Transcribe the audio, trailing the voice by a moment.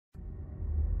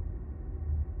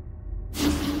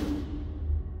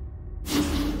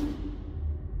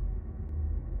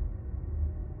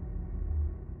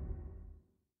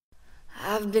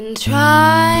I've been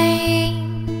trying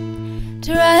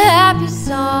to write a happy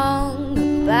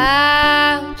song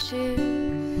about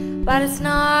you, but it's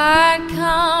not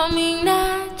coming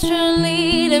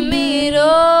naturally to me at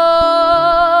all.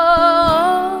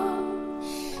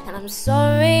 And I'm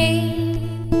sorry,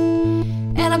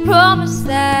 and I promise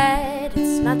that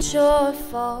it's not your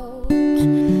fault,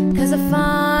 'cause I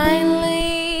finally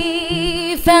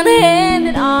found a hand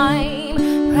that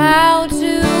I'm proud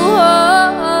to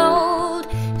hold.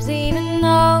 'Cause even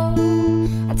though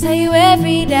I tell you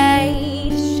every day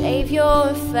to shave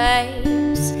your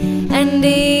face, and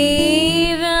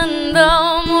even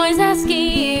though I'm always asking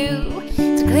you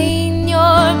to clean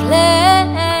your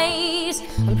place,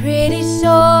 I'm pretty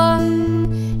sure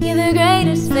you're the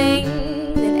greatest thing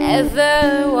that ever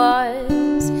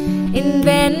was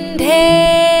invented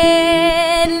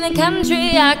in a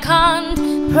country I can't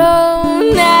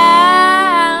pronounce.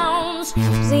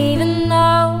 'Cause even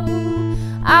though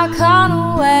I can't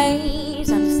always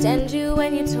understand you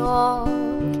when you talk,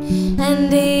 and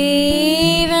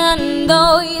even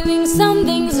though you think some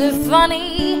things are funny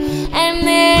and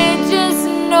they're just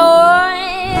not,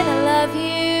 I love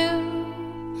you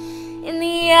in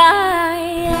the I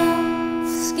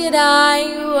Elsker Deg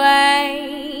way,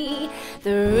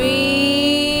 the real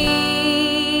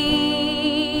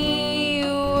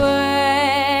way.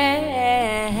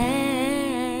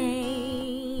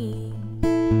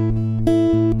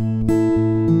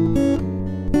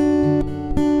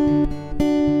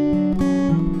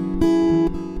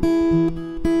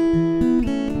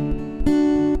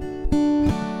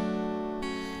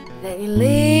 Then you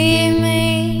leave me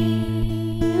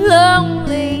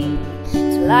lonely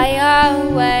till I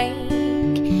awake.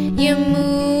 You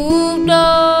moved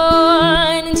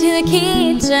on into the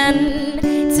kitchen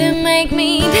to make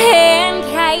me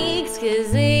pancakes.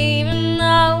 'Cause even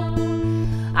though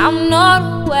I'm not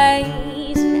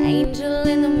always an angel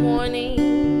in the morning,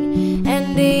 and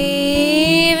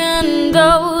even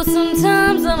though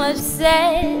sometimes I'm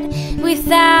upset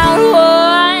without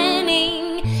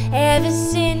warning, ever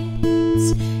since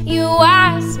you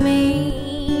asked me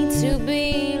to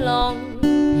belong,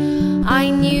 I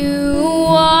knew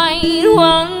I'd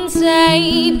one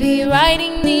day be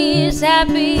writing this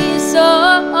happy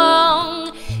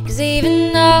song. 'Cause even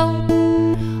though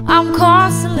I'm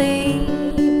constantly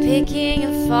picking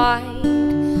a fight,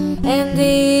 and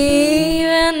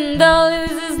even though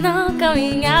this is not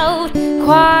coming out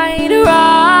quite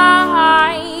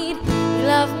right, you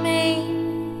love me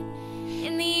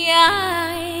in the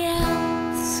I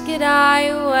Elsker Deg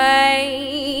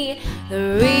way, the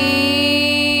real